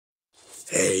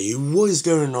Hey, what is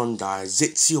going on, guys?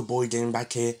 It's your boy getting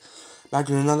back here, back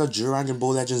with another Dragon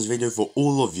Ball Legends video for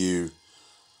all of you.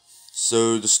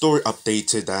 So the story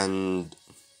updated and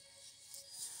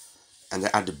they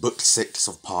added book 6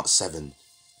 of part 7.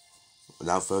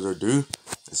 Without further ado,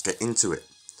 let's get into it.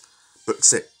 Book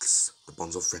 6, The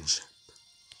Bonds of Friendship.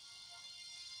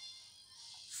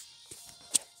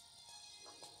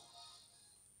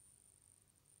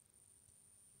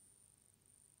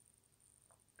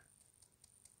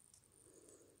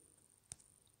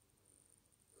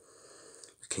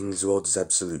 The King's world is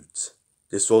absolute.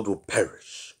 This world will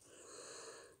perish.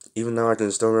 Even now I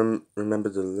can still remember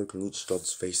the look on each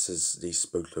god's face as they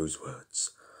spoke those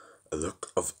words. A look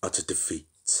of utter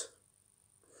defeat.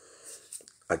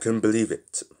 I couldn't believe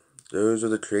it. Those are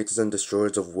the creators and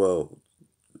destroyers of worlds.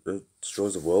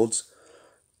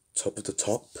 Top of the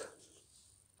top.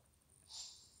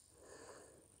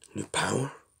 New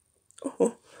power?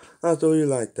 Oh, I thought you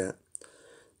liked that.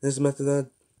 This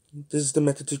is the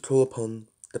method to call upon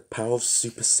the power of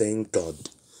Super Saiyan God.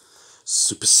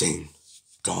 Super Saiyan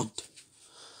God?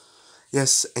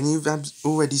 Yes, and you've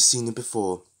already seen it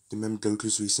before. Remember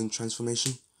Goku's recent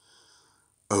transformation?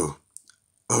 Oh,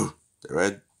 the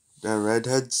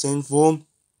redhead Saiyan form?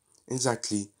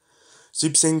 Exactly.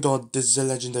 Super Saiyan God is a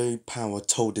legendary power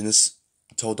told of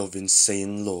in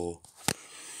Saiyan lore.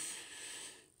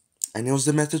 And it was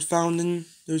the method found in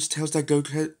those tales that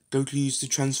Goku used to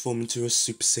transform into a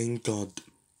Super Saiyan God.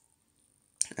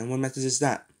 And what method is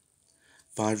that?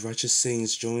 5 righteous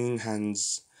Saiyans joining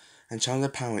hands and channel their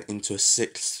power into a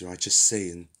 6th righteous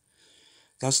Saiyan.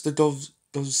 Thus the God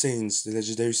of Saiyans, the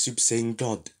legendary Super Saiyan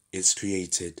God, is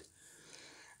created.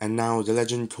 And now the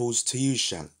legend calls to you,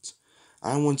 Shallot.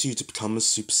 I want you to become a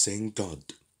Super Saiyan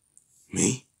God.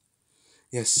 Me?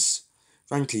 Yes.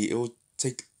 Frankly, it will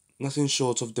take nothing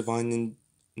short of divine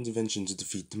intervention to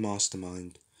defeat the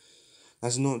mastermind.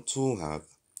 That's not all, however.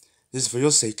 This is for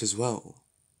your sake as well.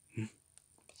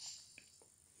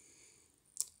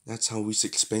 That's how we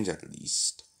explained it, at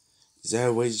least. Is there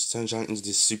a way to turn Shallot into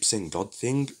this Super Saiyan God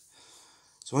thing?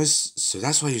 So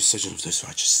that's why you're searching for those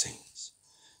righteous Saiyans.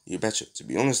 You betcha. To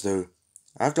be honest though,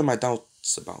 I've got my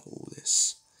doubts about all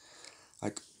this.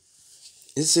 Like,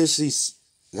 is it seriously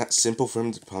that simple for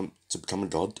him to become a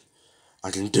god?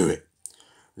 I can do it.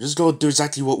 We just gotta do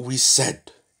exactly what we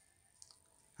said.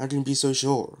 How can you be so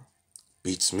sure?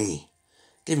 Beats me.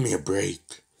 Give me a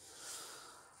break.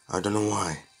 I don't know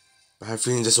why, but I have a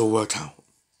feeling this will work out.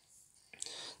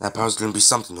 That power's gonna be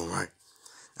something, alright.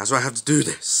 That's why I have to do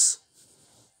this.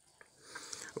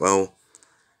 Well,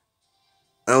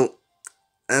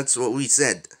 that's what we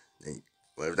said.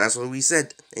 Well, if that's what we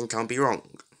said, then can't be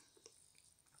wrong.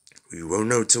 We won't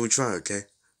know till we try, okay?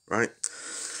 Right?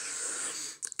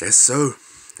 Guess so.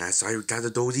 That's why we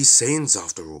gathered all these Saiyans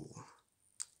after all.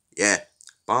 Yeah,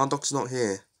 Bardock's not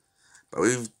here, but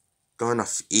we've got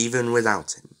enough even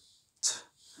without him.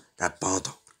 That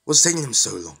Bardock, what's taking him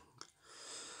so long?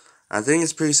 I think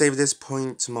it's pretty safe at this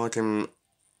point to mark him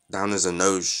down as a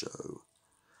no-show.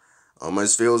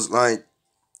 Almost feels like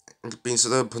being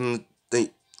sort of put on the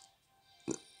date.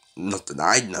 Not that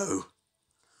I know.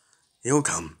 He'll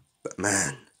come, but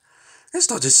man, let's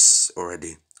start this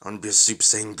already. I want to be a Super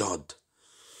Saiyan God.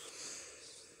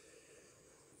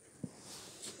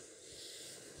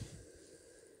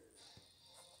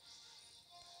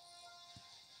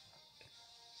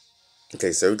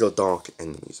 Okay, so we got dark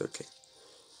enemies, okay.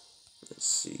 Let's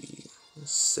see.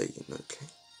 Saiyan, okay.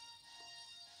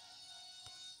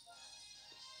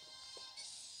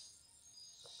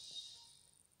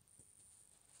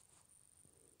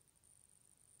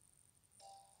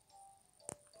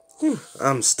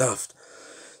 I'm stuffed.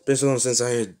 It's been so long since I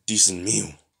had a decent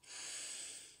meal.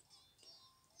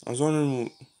 I was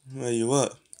wondering where you were.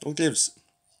 What gives?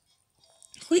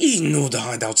 We're eating all the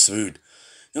hideout's food.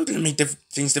 You're gonna make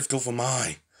things difficult for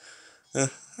my.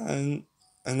 I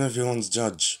know everyone's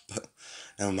judge, but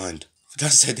never mind. If I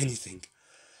said anything.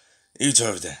 You two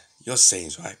over there, you're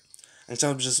Saiyans, right? And so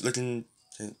I'm just looking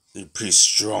pretty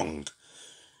strong.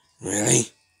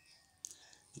 Really?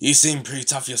 You seem pretty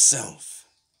tough yourself.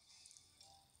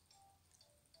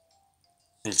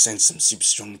 And sense some super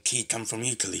strong ki come from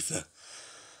you, Caulifla.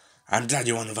 I'm glad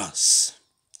you're one of us.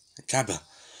 Cabba,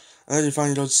 I heard you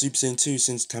finally got Super Saiyan 2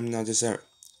 since coming out of this era.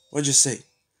 What'd you say?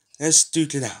 Let's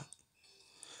duke it out.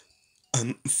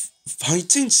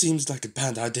 Fighting seems like a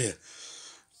bad idea.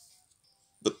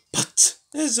 But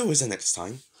there's always a next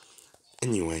time.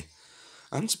 Anyway,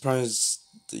 I'm surprised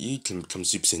that you can become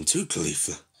Super Saiyan 2,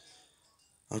 Caulifla.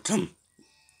 How come?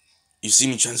 You see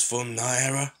me transform in our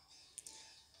era?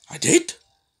 I did?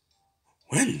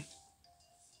 When?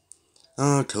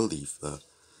 Ah, Caulifla.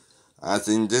 I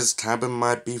think this cabin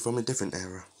might be from a different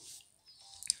era.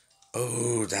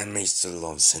 Oh, that makes a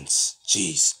lot of sense.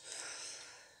 Jeez.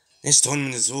 This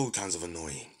tournament is all kinds of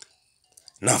annoying.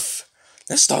 Enough.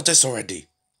 Let's start this already.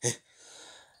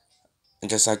 I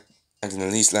guess I can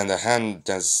at least lend a hand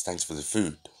as thanks for the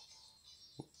food.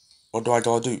 What do I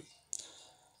gotta do?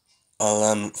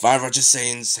 Well, 5 Roger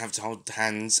Saiyans have to hold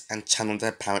hands and channel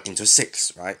their power into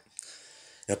 6, right?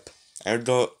 Yep. I've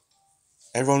got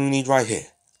everyone we need right here.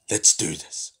 Let's do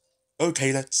this.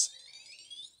 Okay, let's.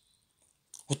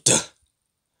 What the?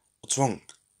 What's wrong?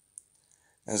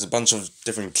 There's a bunch of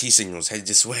different key signals headed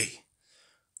this way.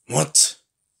 What?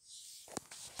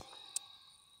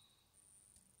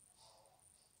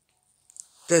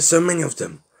 There's so many of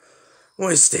them.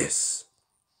 What is this?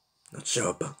 Not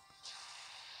sure, but...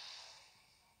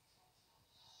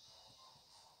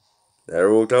 They're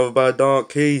all covered by a dark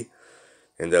key,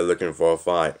 and they're looking for a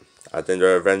fight. I think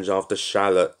they're avenging after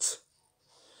Shallot.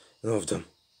 I love them,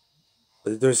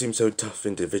 but they don't seem so tough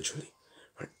individually.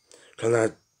 Right? Turn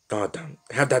that guard down.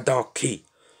 Have that dark key.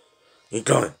 You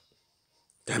got it.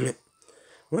 Damn it.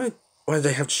 Why do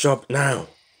they have to show up now?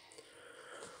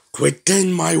 Quit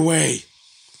in my way.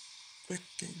 Quit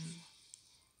in.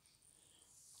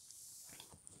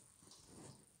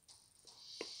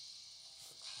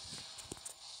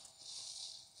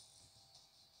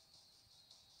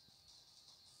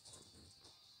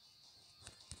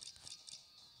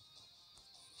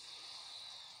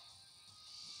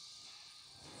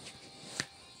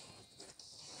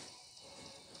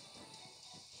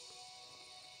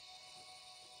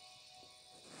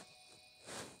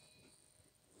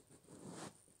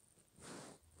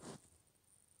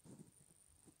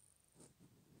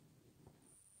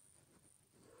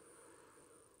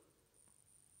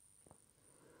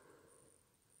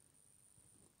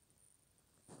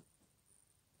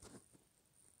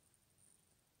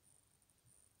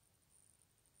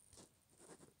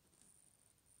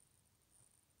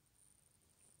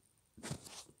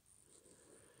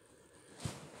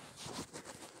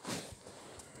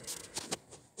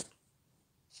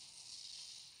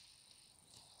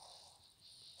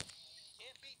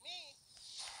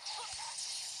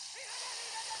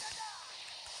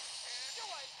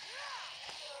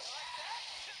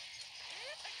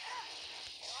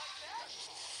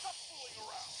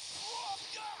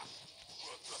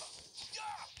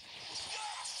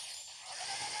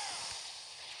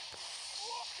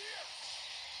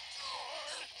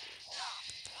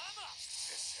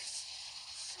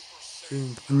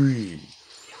 Scene 3.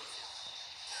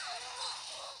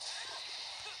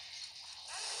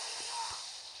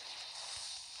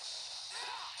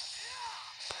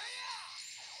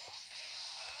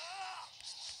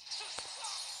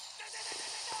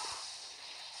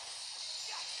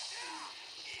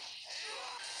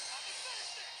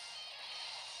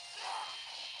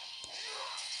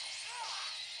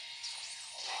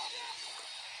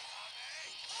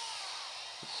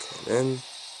 Then,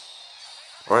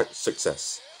 alright,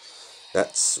 success.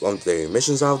 That's one of the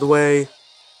missions out of the way.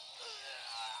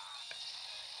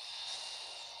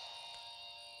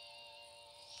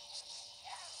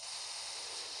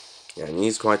 Yeah, and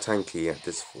he's quite tanky at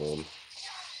this form.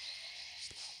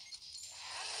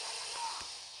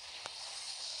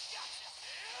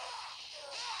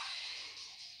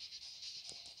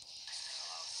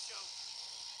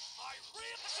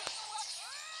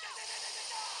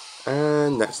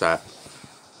 And that's that.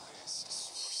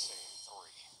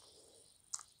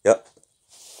 Yep.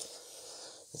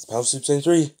 That's Power Super Saiyan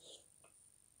 3.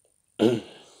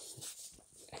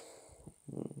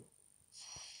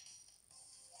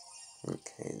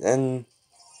 Okay, then.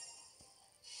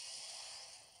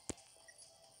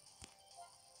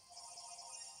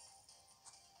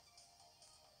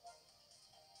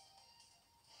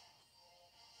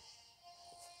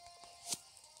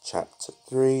 Chapter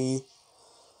 3.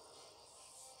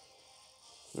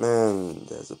 Man,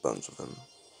 there's a bunch of them.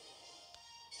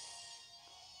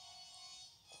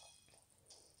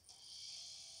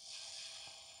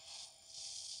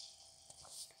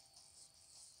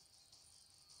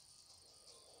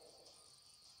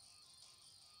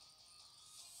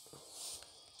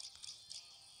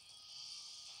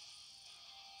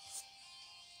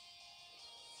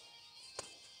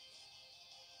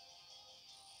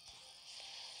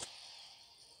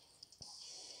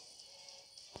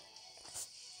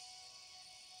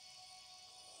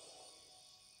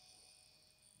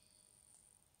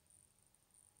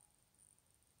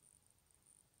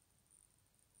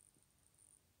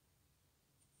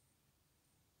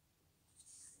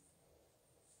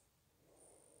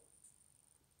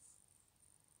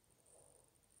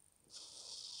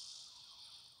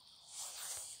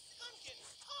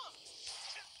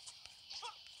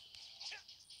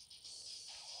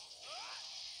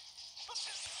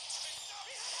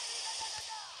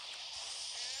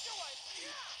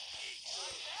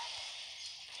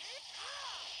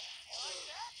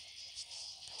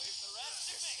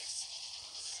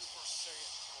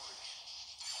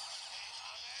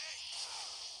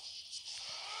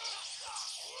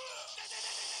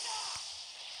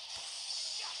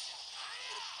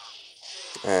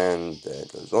 And there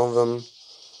goes one of them.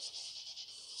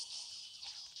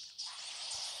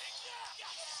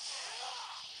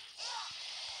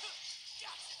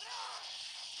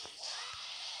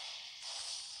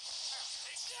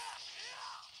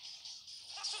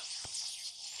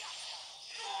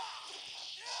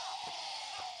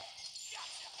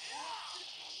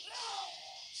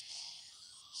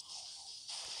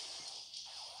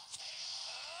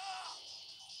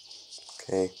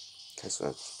 Okay, guess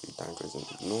that speed down goes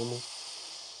into normal.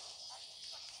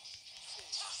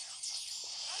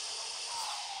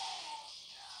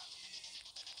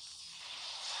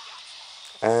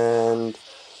 And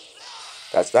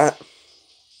that's that.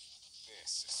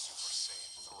 This is Super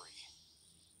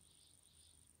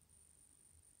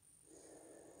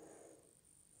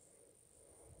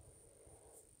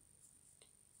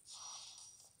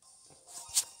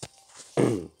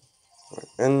Saiyan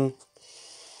 3. And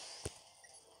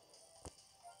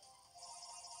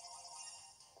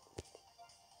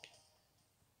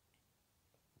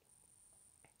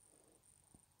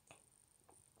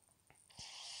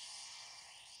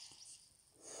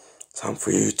time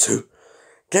for you to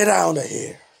get out of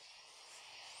here.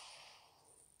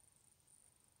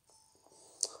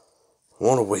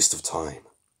 What a waste of time.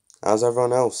 How's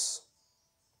everyone else?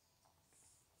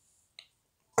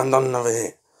 I'm done over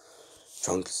here.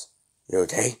 Trunks, you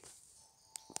okay?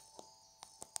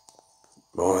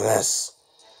 More or less.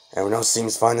 Everyone else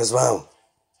seems fine as well.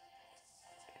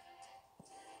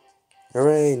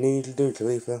 Hooray, need to do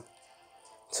Caulifla.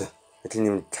 It didn't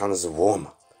even count as a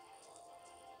warm-up.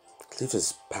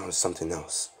 Caulifla's power is something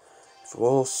else. If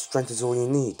raw strength is all you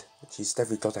need, she's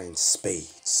definitely got that in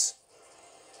spades.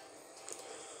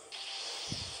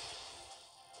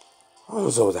 What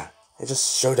was all that? It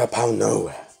just showed up out of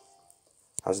nowhere.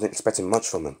 I wasn't expecting much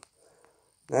from him.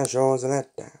 That sure was a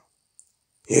letdown.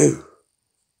 You!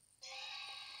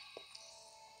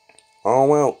 Oh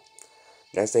well,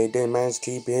 guess they did manage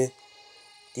to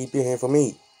keep you here for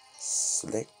me.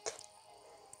 Slick.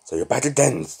 So you're back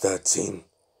again, 13.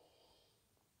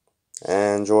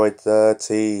 Android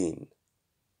 13.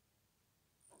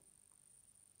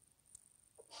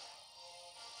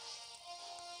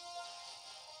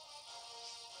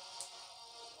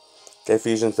 Get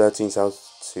Fusion 13 cells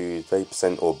to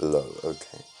 30% or below.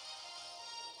 Okay.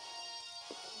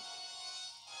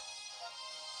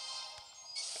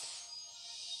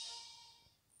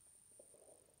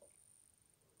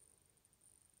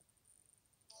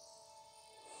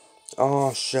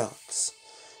 Aw, shucks.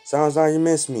 Sounds like you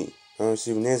miss me. No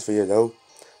souvenirs for you, though.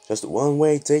 Just a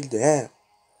one-way ticket to hell.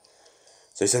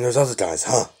 So you send those other guys,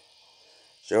 huh?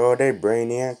 Sure they,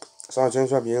 Brainiac. Sorry to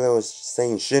interrupt your little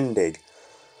saying shindig.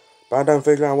 But I don't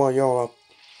figure out what you're up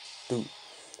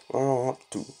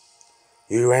to.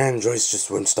 You androids just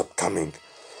won't stop coming.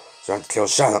 So I have to kill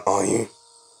Shallot, are you?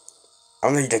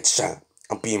 I'll let you get Shallot.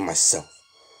 I'm being myself.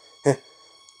 Heh,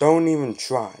 don't even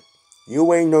try.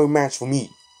 You ain't no match for me.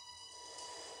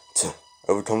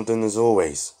 Overconfident as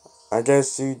always. I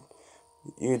guess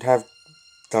you'd have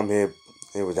come here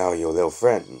without your little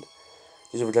friend.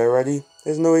 Did you get ready?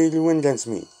 There's no way you can win against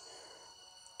me.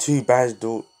 Too bad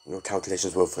your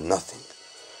calculations were for nothing.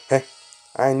 Heh,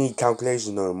 I need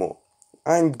calculations no more.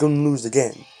 I'm gonna lose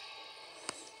again.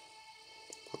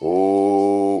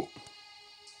 Oh,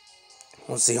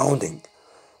 what's he holding?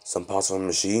 Some parts of a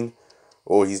machine?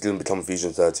 Or he's gonna become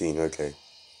Fusion 13, okay.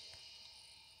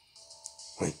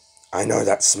 Wait, I know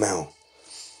that smell.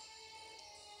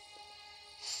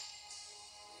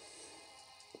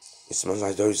 It smells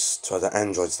like those two other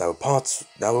androids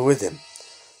that were with him.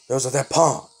 Those are their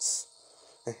parts.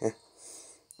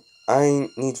 I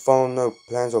ain't need to follow no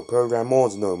plans or program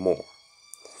orders no more.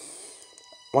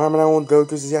 Why am I on go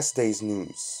to yesterday's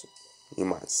news? You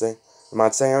might say.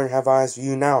 I only have eyes for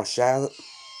you now, Shallot.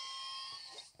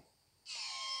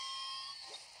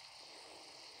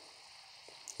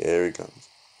 Here he comes.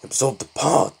 Absorb the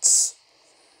parts.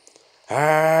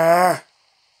 Ah!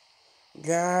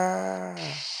 Gah!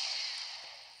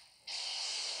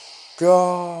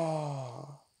 Gah!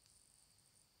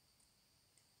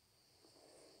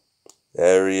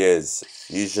 There he is.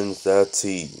 Fusion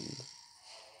 13.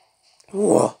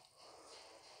 What?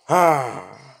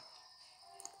 Ah!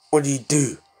 What do you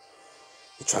do?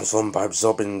 He transformed by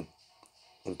absorbing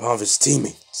in part of his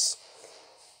teammates.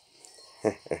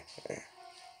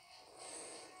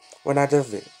 What out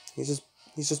of it? He's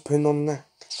just putting on that.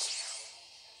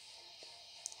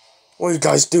 What are you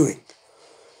guys doing?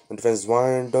 The defense is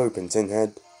wide open, Tin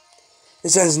Head.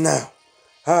 It ends now.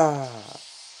 Ah!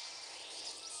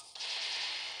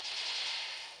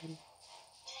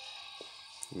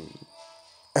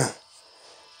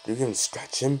 Do you even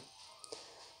scratch him?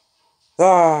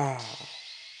 Ah!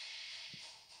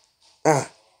 Ah!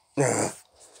 Ah!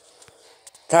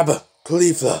 Cabba!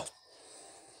 Caulifla!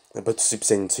 But Super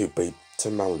Saiyan 2 beat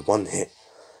him out with one hit.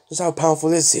 Just how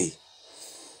powerful is he?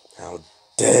 How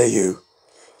dare you?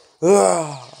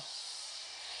 Ah!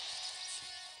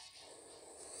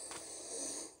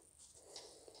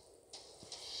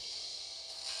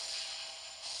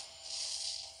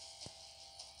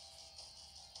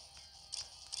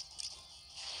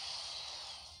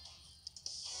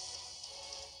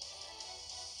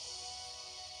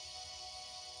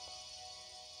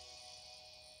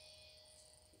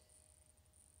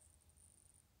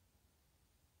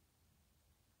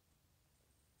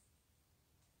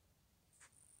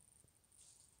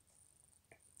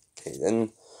 Okay then.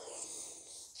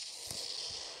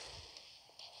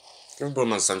 Gonna put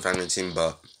my son family team,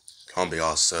 but can't be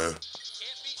asked, so.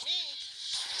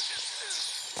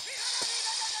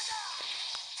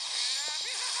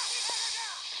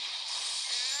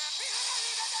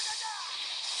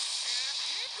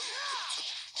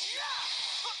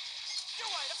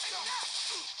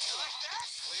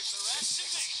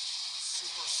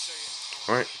 Super Saiyan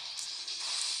God. Alright.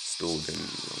 Stalled him.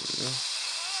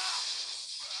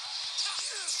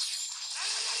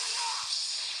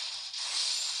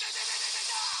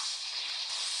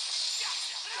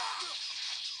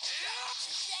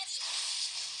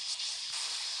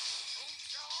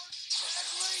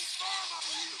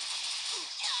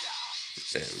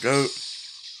 There we go.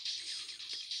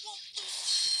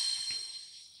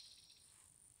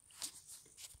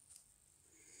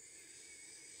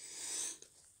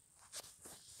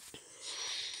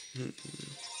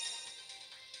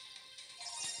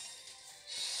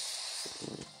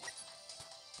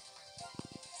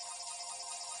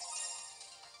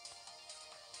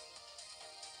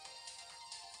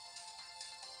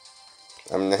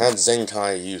 I mean, they had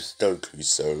Zenkai use Goku,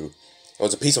 so it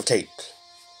was a piece of cake.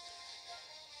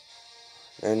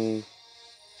 And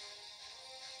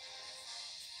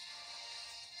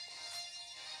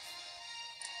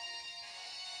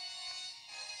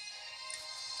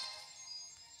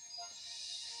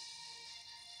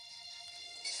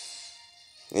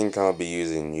I think I'll be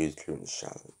using Goku and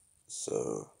Shallot,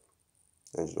 so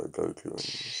there's my Goku and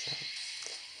Shallot.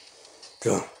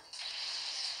 Go.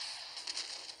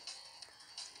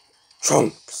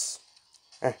 Trunks!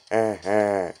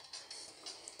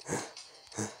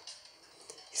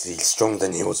 He's stronger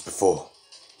than he was before.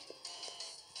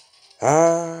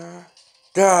 Ah!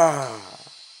 Gah!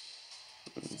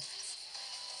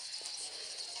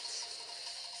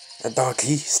 A Dark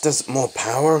East does more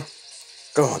power?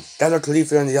 Go on, gather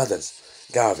Caulifla and the others.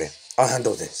 Get out of here. I'll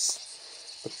handle this.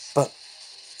 But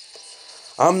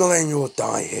I'm not letting you all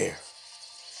die here.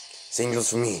 Same goes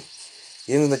for me.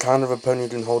 You isn't the kind of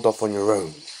opponent you can hold off on your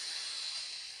own.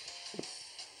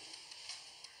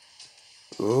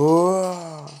 Ooh.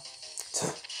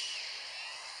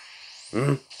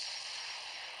 Hmm?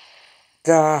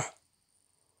 Gah.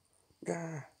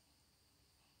 Gah.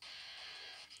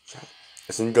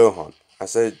 Listen, Gohan. I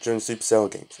said it during Super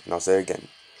Saiyan games, and I'll say it again.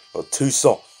 You're too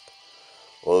soft.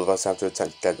 All of us have to attack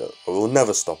together, or we'll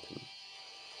never stop him.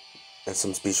 That's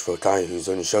some speech for a guy who's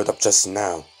only showed up just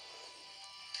now.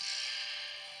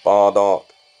 Bardock.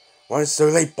 Why is it so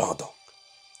late, Bardock?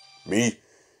 Me?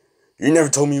 You never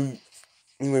told me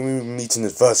when we were meeting in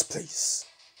the first place.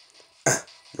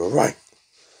 You're right.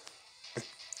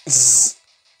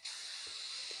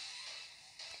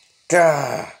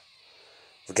 Gah.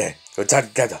 Okay, go attack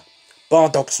together.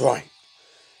 Bardock's right.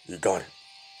 You got it.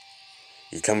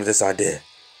 You come with this idea.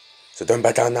 So don't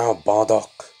back out now,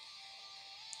 Bardock.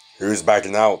 Who's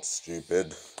backing out,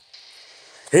 stupid?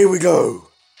 Here we go.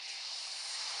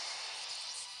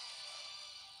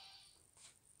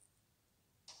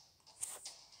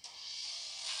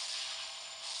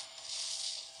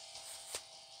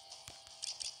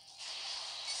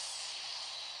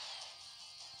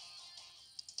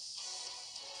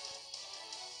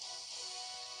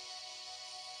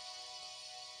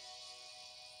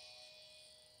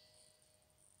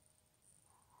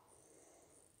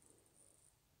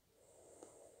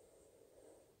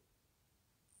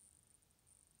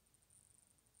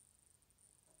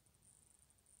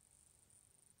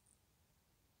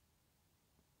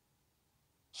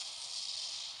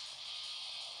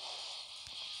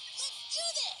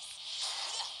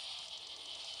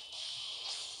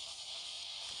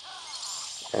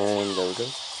 And there we go.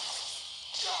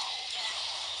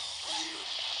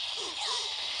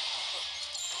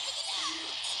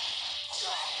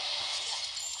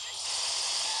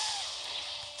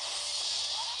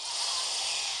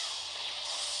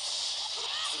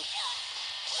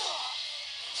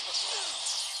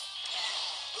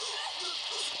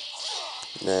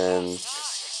 Then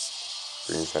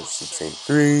bring back Super Saiyan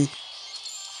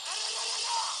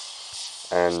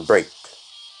 3 and break.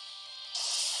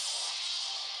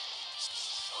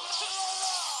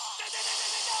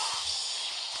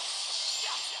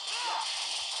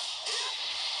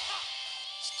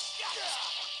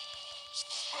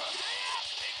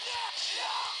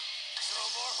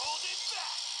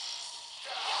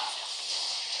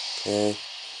 Okay,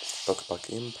 Buck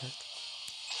impact.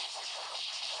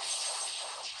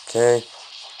 Okay,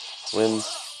 win.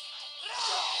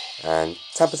 And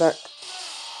tap attack.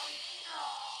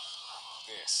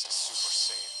 This is Super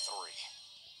Saiyan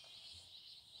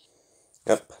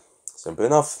 3. Yep, simple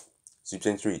enough. Super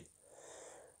Saiyan 3.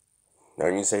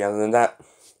 Nothing to say other than that.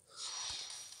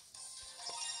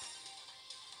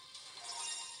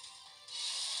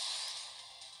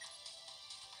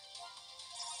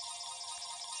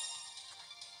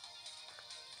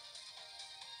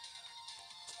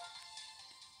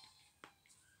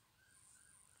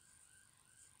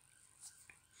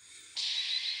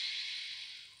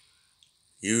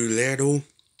 You little.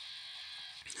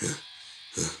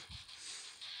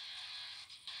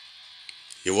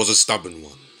 He was a stubborn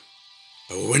one,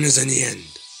 but winners in the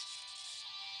end.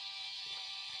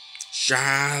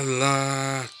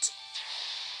 Shallot.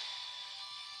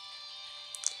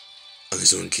 I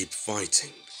guess I won't keep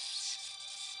fighting.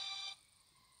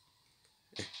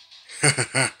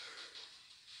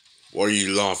 What are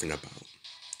you laughing about?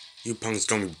 You punks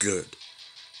got me good,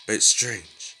 but it's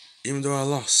strange. Even though I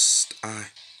lost, I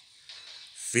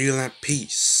feel at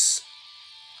peace.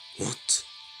 What?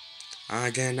 I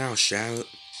get now, Shallot.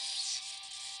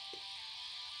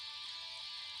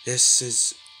 This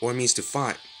is what it means to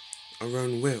fight our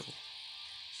own will.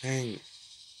 Thank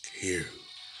you.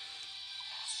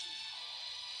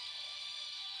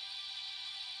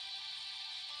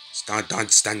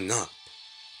 Start standing up.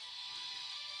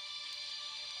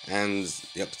 And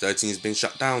yep, 13 has been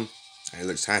shut down. And he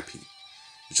looks happy.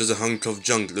 He's just a hunk of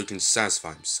junk looking to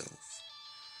satisfy himself.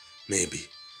 Maybe.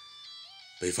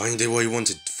 But he finally did what he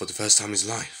wanted for the first time in his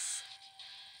life.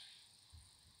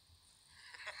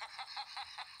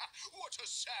 What a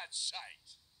sad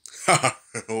sight. Haha,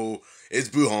 oh, it's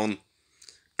Buhan.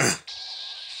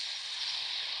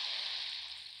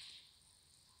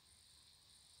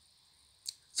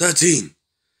 13.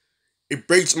 It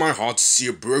breaks my heart to see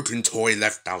a broken toy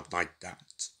left out like that.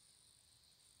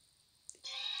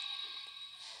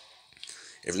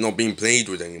 If it's not being played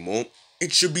with anymore,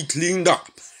 it should be cleaned up.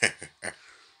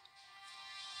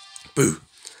 Boo.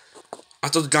 I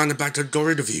thought the guy in the back had got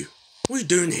rid of you. What are you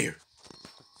doing here?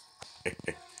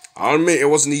 I'll admit it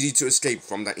wasn't easy to escape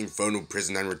from that infernal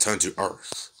prison and return to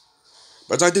Earth.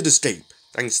 But I did escape,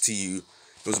 thanks to you.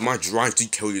 It was my drive to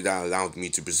kill you that allowed me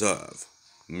to preserve.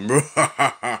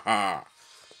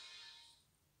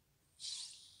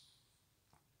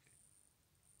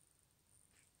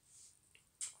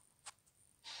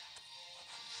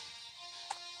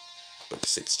 Book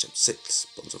 6, Chapter 6,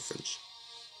 Bonds of French.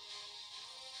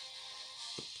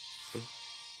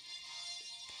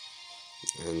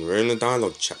 And we're in the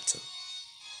dialogue chapter.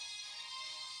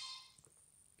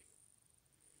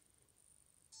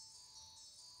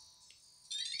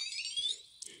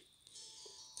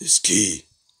 This key.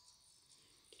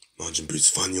 Majin Buu's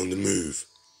finally on the move.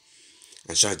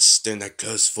 And Shallot still in that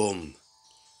cursed form.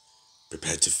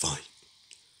 Prepared to fight.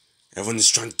 Everyone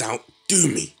is trying to outdo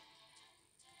me.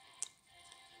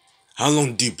 How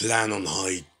long do you plan on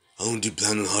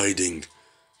hiding?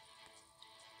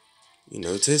 You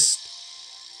noticed?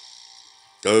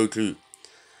 Goku.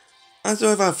 I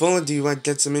thought if I followed you, I'd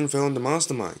get some info on the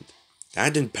mastermind.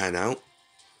 That didn't pan out.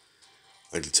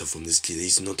 I can tell from this kid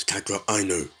he's not the Kakarot I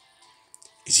know.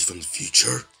 Is he from the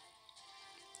future?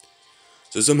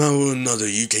 So somehow or another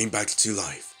you came back to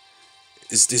life.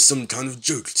 Is this some kind of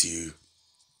joke to you?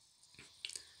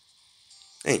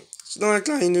 Hey, it's not like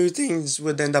I knew things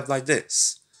would end up like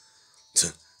this.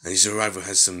 And his arrival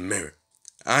has some merit.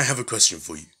 I have a question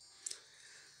for you.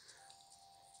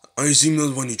 I assume you're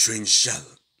the one who trained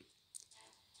Shallot.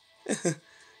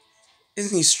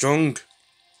 Isn't he strong?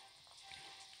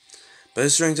 But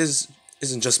his strength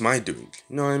isn't just my doing,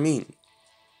 you know what I mean?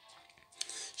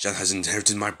 Shallot has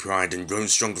inherited my pride and grown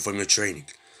stronger from your training.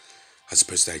 I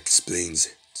suppose that explains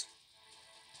it.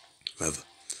 However,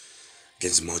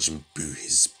 against Majin Buu,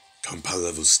 his current power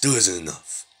level still isn't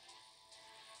enough.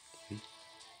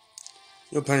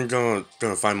 You're planning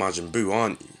gonna find Majin Buu,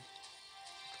 aren't you?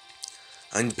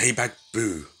 I need to pay back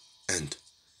Buu and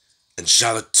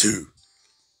Shallot too.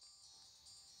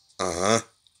 Uh-huh.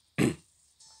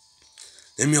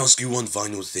 Let me ask you one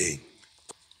final thing.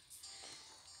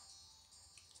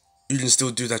 you can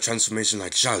still do that transformation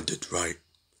like Shallot did, right?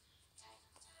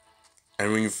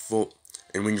 And when you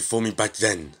fought me back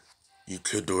then, you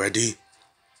could already.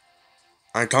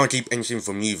 I can't keep anything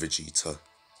from you, Vegeta.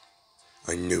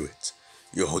 I knew it.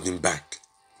 You're holding back,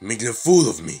 making a fool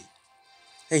of me.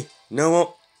 Hey, you know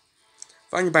what?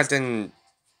 Fighting back then,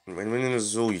 when it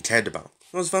was all you cared about,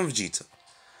 it was fun, Vegeta.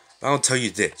 But I'll tell you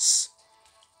this.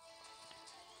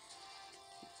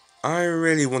 I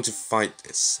really want to fight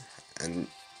this, and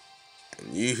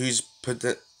you who's put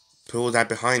all that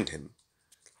behind him.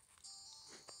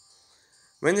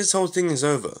 When this whole thing is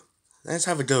over, let's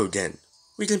have a go again.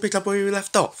 We can pick up where we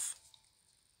left off.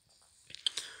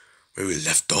 Where we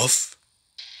left off?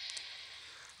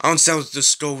 I'll settle the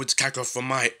score with Kakarot from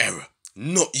my era,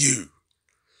 not you.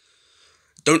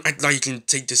 Don't act like you can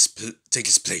take his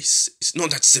place. It's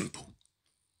not that simple.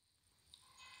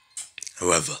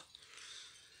 However,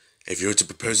 if you were to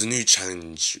propose a new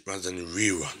challenge rather than a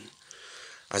rerun,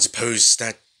 I suppose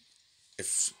that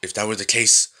if that were the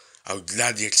case, I would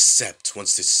gladly accept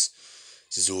once this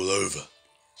is all over.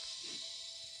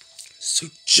 So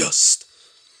just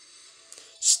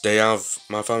stay out of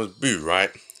my father's boo,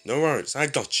 right? No worries, I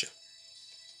got you.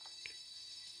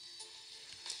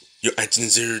 You're acting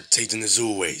as irritating as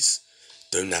always.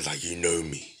 Don't act like you know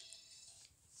me.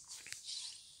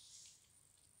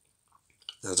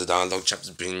 There's a dialogue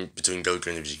chapter between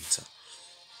Goku and Vegeta.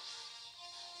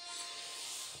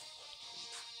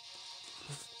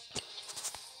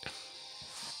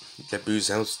 Get Boo's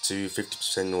health to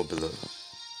 50% or below.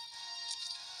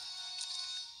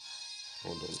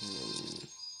 Hold on.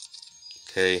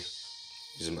 Okay.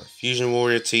 Using my Fusion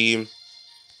Warrior team.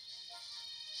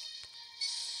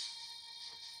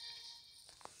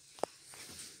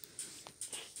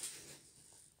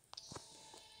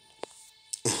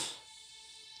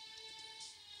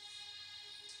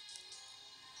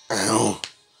 Ow!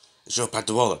 It's your pad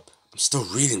to wallop. I'm still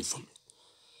reading from it.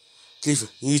 Caulifla,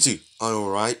 you two, are you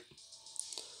alright?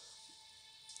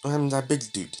 What happened to that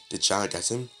big dude? Did Shallot get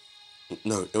him?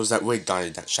 No, it was that weird guy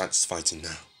that Shallot's fighting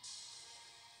now.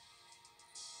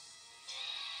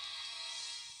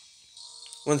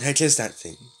 What the heck is that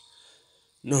thing?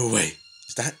 No way.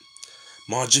 Is that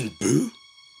Majin Buu?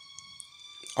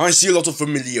 I see a lot of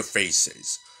familiar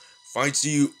faces.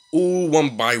 Fighting you all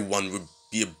one by one would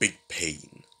be a big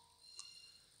pain.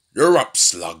 You're up,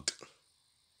 slug.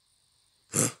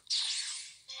 Huh?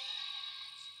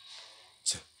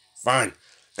 Fine,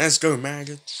 let's go,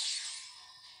 maggot.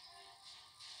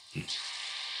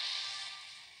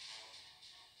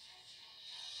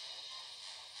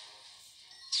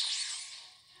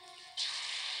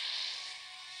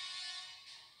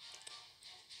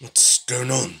 What's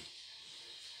going on?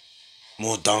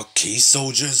 More Dark Key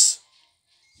soldiers?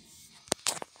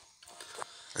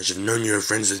 I should have known you were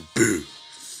friends with Boo.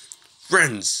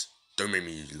 Friends? Don't make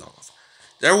me laugh.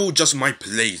 They're all just my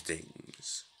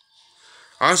playthings.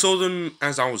 I saw them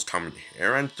as I was coming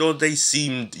here and thought they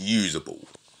seemed usable.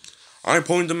 I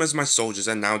appointed them as my soldiers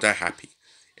and now they're happy.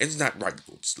 Isn't that right,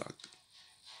 Lord Slug?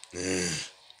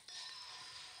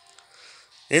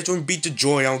 It won't beat the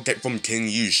joy I'll get from killing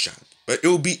you, Shad, but it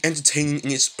will be entertaining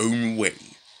in its own way.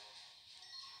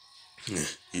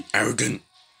 You arrogant.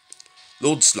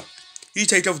 Lord Slug, you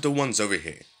take off the ones over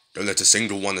here. Don't let a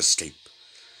single one escape.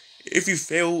 If you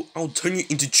fail, I'll turn you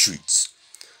into treats.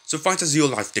 So fight as your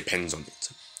life depends on it.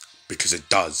 Because it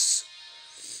does.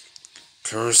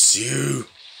 Curse you.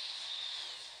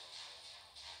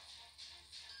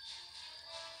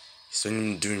 He's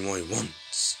only doing what he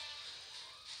wants.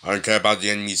 I don't care about the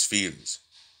enemy's feelings.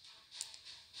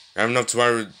 I have enough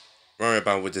to worry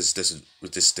about with this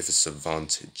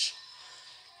disadvantage.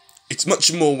 It's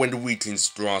much more when the weaklings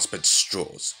grasp at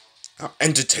straws. Now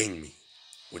entertain me.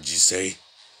 What'd you say?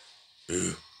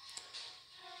 Boo.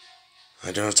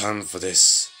 I don't have time for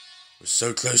this. We're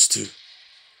so close to...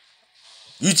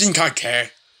 You think I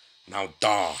care? Now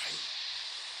die.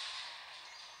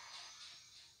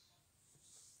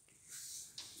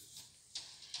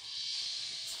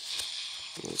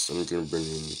 So I'm gonna bring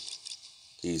in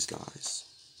these guys.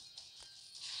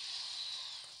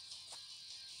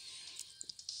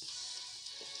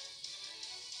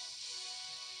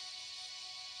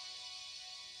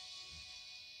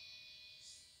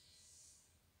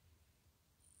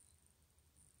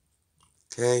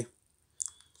 Okay.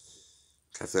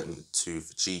 I've let them to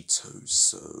Vegito,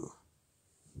 so...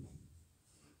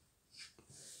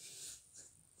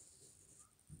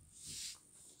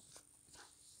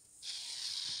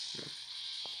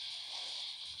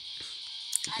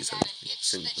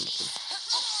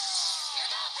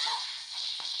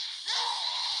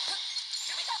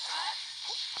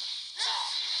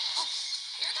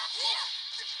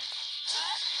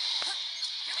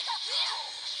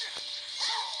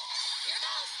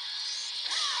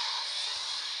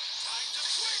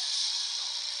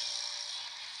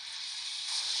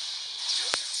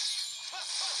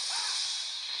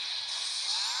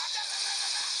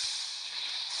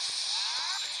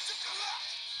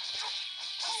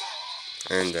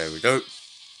 And there we go. It's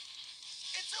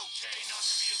okay not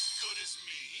to be as good as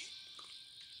me.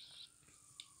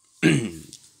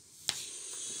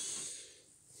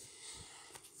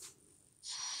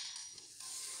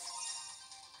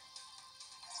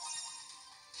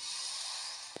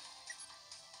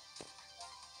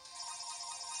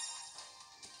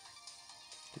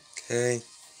 Okay.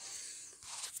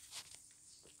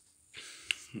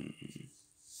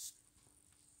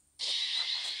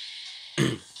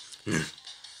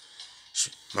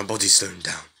 My body's slowing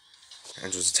down.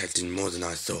 And was detecting more than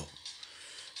I thought.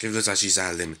 It looks like she's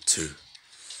at a limit too.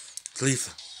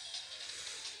 Caulifla.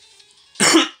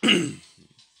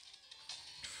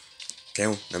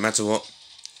 Kale, no matter what,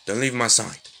 don't leave my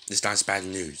side. This guy's bad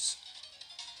news.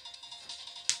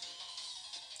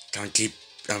 Can't keep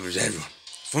up with everyone.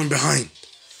 Falling behind.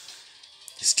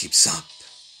 This keeps up.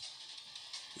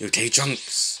 You okay,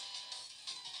 Chunks?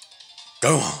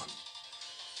 Go on.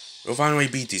 We'll find a way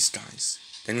to beat these guys.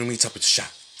 Then we'll meet up with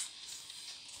Shallot.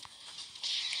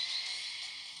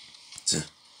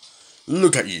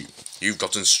 Look at you. You've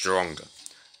gotten stronger.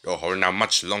 You're holding out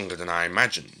much longer than I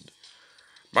imagined.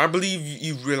 But I believe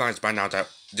you've realized by now that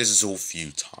this is all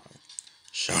futile.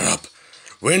 Shut up.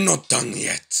 We're not done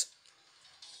yet.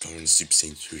 Going Super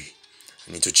Saiyan 3.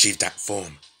 I need to achieve that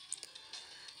form.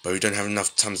 But we don't have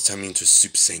enough time to turn me into a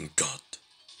Super Saiyan God.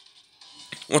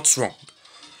 What's wrong?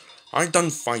 I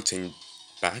done fighting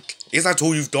back. Is that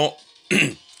all you've got?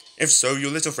 If so,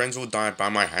 your little friends will die by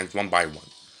my hands one by one.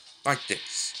 Like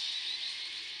this.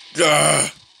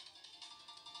 Gah!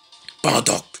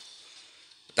 Bardock.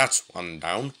 That's one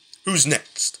down. Who's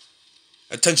next?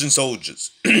 Attention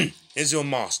soldiers. Here's your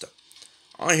master.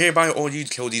 I hereby order you to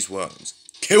kill these worms.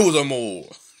 Kill them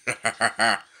all.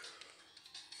 Cut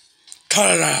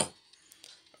it out.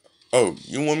 Oh,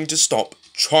 you want me to stop?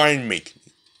 Try and make me.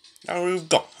 Now we've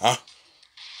got, huh?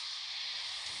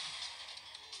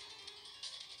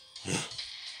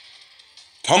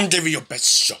 Come give it your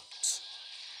best shot.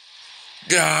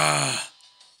 Gah!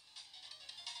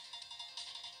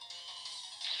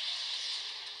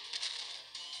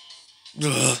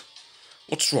 Ugh.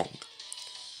 What's wrong?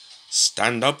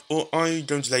 Stand up, or are you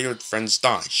going to let your friends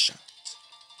die, Shallot?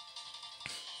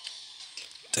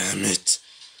 Damn it.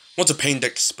 What a pained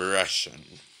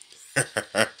expression.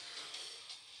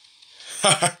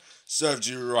 Served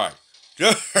you right.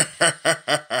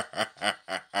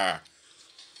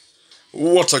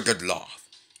 What a good laugh.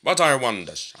 But I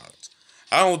wonder, Shallot,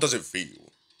 how does it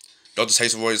feel? Got a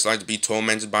taste of what it's like to be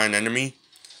tormented by an enemy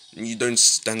you don't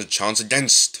stand a chance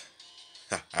against.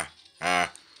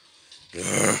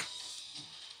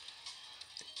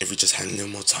 If we just had a little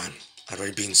more time, I'd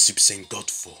already be in Super Saiyan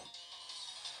God form.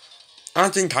 I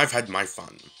think I've had my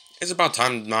fun. It's about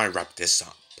time I wrap this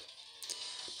up.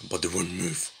 My body won't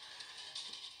move.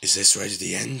 Is this ready to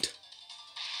the end?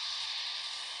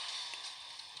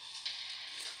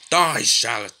 Die,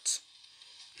 Shallot!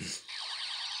 Sword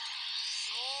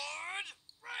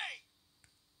break.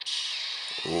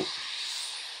 Oh.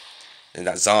 And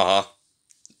that's Zaha.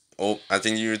 Oh, I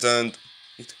think you returned.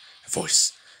 A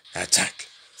voice. An attack.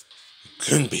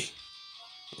 Couldn't be.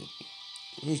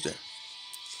 Who's there?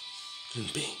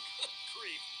 Couldn't be.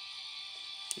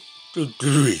 Good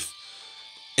grief.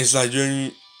 It's like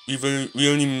we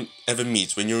only ever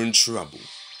meet when you're in trouble.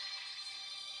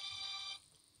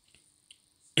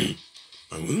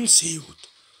 My wound's healed.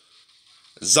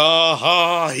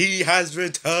 Zaha! He has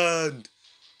returned!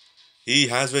 He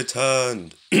has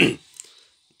returned.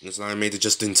 Looks like I made it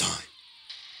just in time.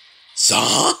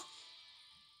 Zaha?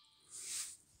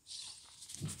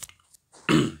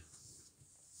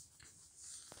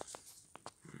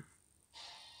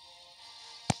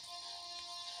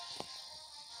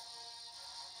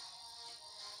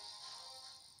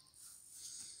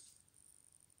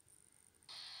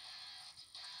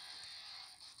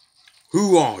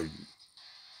 Who are you?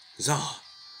 Zaha,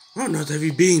 where on earth have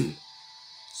you been?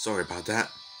 Sorry about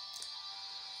that.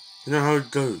 You know how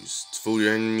it goes. To fool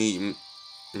your enemy,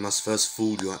 you must first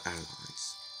fool your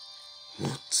allies.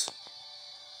 What?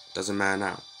 Doesn't matter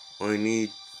now. All you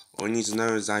need to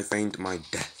know is I feigned my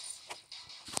death.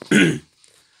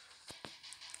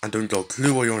 I don't got a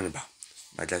clue what you're on about.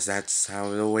 I guess that's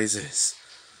how it always is.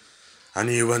 I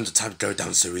knew you weren't the type to go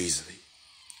down so easily.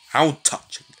 How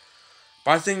touching.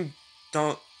 But I think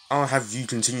I'll have you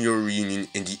continue your reunion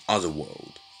in the other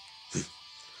world.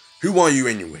 Who are you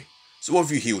anyway? So what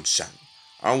have you healed, Shallot?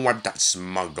 I'll wipe that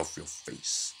smug off your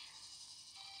face.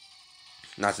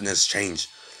 Nothing has changed.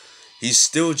 He's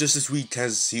still just as weak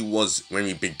as he was when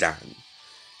we began.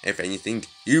 If anything,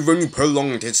 you've only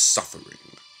prolonged his suffering.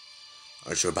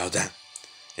 Are you sure about that?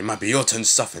 It might be your turn to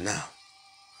suffer now.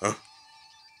 Huh?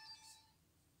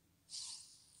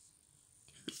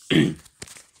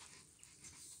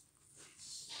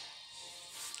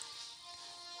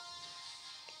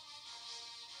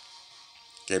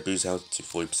 Get boost health to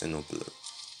 40% or below.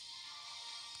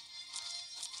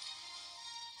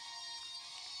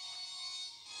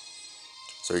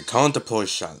 So he can't deploy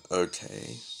Shallot.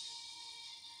 Okay.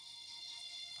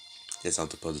 Guess I'll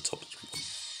deploy the top three.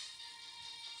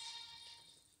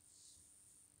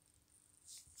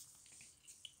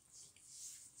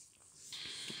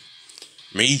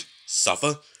 Me?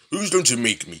 Suffer? Who's going to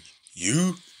make me?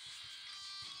 You?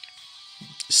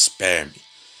 Spare me.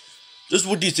 Just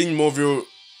what do you think more of you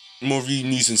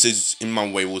nuisances in my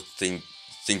way will think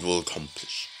will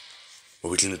accomplish?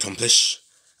 What we can accomplish?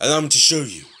 Allow me to show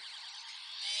you.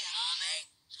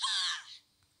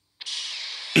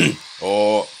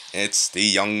 Oh, it's the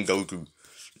young Goku.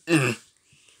 Wait,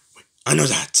 I know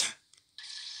that.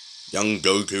 Young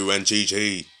Goku and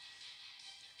Chi-Chi.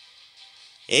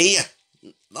 Hey,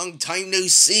 long time no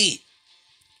see.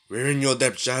 We're in your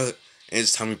debt, Shallot, and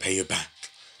it's time we pay you back.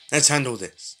 Let's handle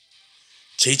this.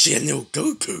 Chi-Chi and little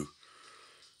Goku.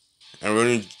 And we're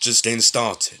only just getting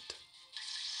started.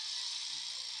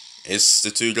 It's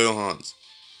the two Gohans.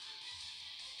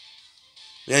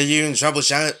 Yeah, you in trouble,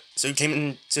 Shallot, so you came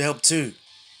in to help too.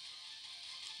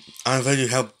 I've heard you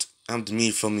helped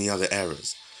me from the other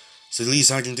eras, so the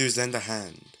least I can do is lend a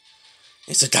hand.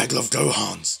 It's a gaggle of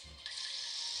Gohans.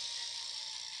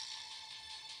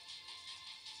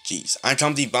 Jeez, I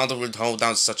can't be bothered with hold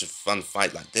down such a fun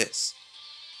fight like this.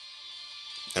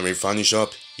 And when we finally show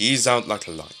up, he's out like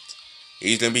a light.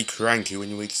 He's gonna be cranky when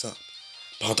he wakes up.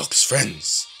 Bardock's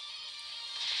friends.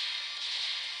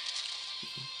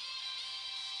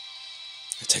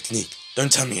 A technique.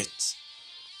 Don't tell me it's...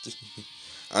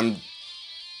 I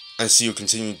see you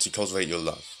continue to cultivate your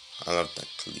love. I love that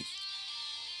Caulifla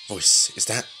voice. Is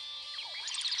that?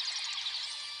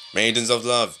 Maidens of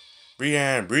love.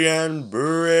 Brienne.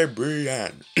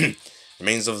 The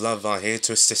maidens of love are here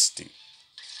to assist you.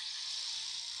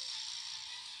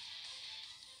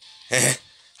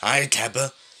 Hi,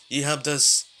 Cabba. You helped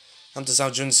us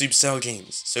out during the Super Saiyan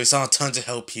games, so it's our turn to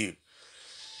help you.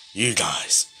 You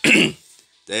guys.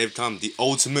 They've come, the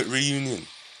ultimate reunion.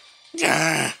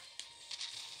 Yeah.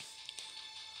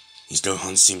 These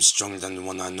Gohans seem stronger than the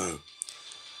one I know,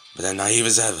 but they're naive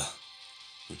as ever.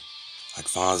 Like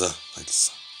father, like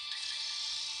son.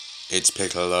 It's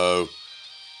Piccolo.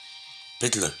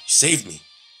 Piccolo, you saved me.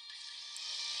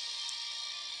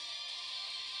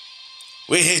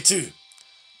 We're here too.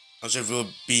 Not sure if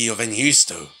we'll be of any use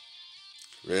though.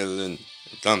 Krillin,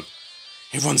 come.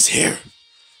 Everyone's here.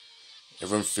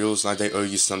 Everyone feels like they owe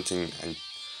you something,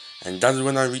 and that's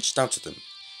when I reached out to them.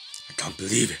 I can't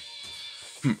believe it.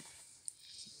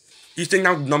 You think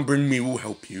outnumbering me will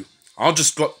help you? I'll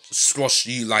just squash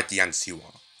you like the ants you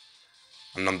are.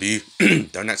 I'll number you.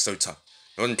 Don't act so tough.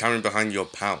 You wasn't carrying behind your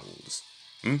pals.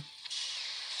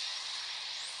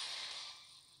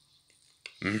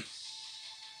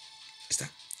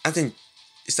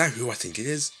 Is that who I think it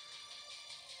is?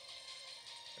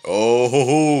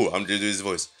 Oh, I'm gonna do his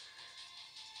voice.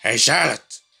 Hey,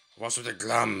 Shallot! What's with the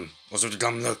glum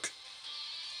look?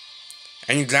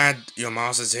 Ain't you glad your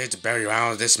master's here to bail you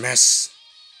out of this mess?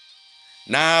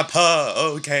 Nappa!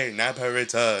 Okay, Nappa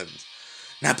returns.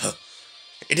 Nappa,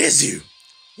 it is you!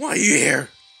 Why are you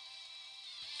here?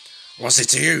 What's it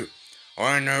to you? All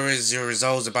I know is your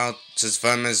resolve's about as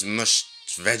firm as mushed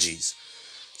veggies.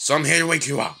 So I'm here to wake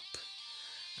you up.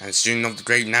 And student of the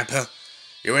great Nappa,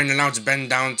 you ain't allowed to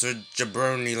bend down to a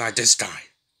jabroni like this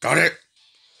guy. Got it?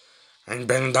 I ain't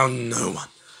bending down to no one.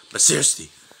 But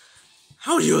seriously,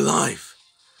 how are you alive?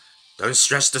 Don't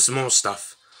stress the small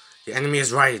stuff. The enemy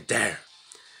is right there.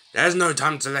 There's no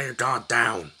time to lay your guard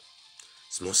down.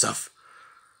 Small stuff.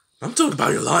 I'm talking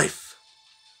about your life.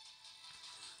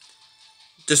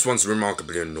 This one's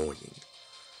remarkably annoying.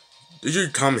 Did you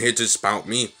come here to spout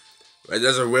me? Where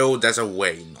there's a will, there's a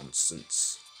way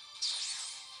nonsense.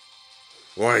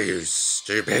 What are you,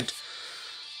 stupid?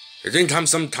 You think I'm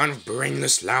some kind of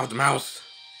brainless loudmouth?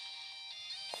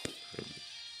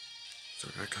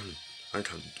 Sorry, I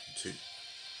can't do too.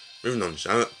 Moving on,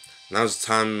 Shallot. Now's the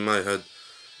time I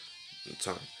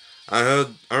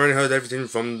already heard everything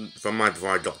from Mike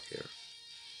before I got here.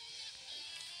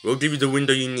 We'll give you the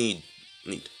window you need.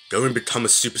 Go and become a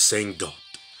Super Saiyan God.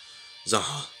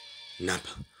 Zaha, Nappa,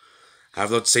 I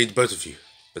have a lot to say to both of you,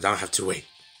 but I'll have to wait.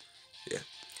 Yeah,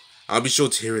 I'll be sure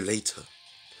to hear it later.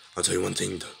 I'll tell you one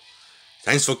thing though.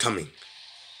 Thanks for coming.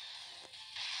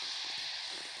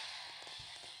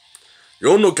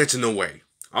 You're not getting away.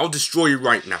 I'll destroy you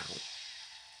right now.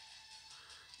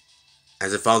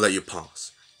 As if I'll let you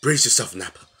pass. Brace yourself,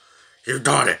 Nappa. You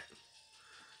got it.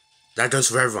 That goes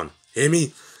for everyone. Hear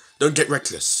me? Don't get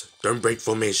reckless. Don't break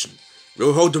formation.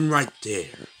 We'll hold them right there.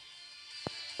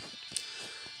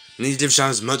 You need to give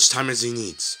Shallot as much time as he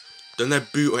needs. Don't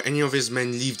let Boo or any of his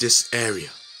men leave this area.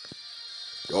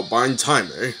 You're buying time,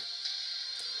 eh?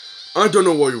 I don't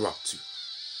know what you're up to,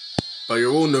 but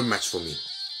you're all no match for me.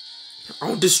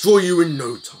 I'll destroy you in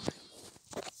no time.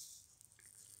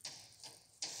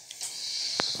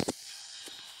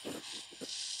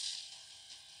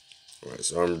 Alright,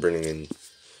 so I'm bringing in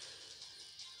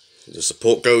the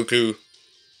support Goku,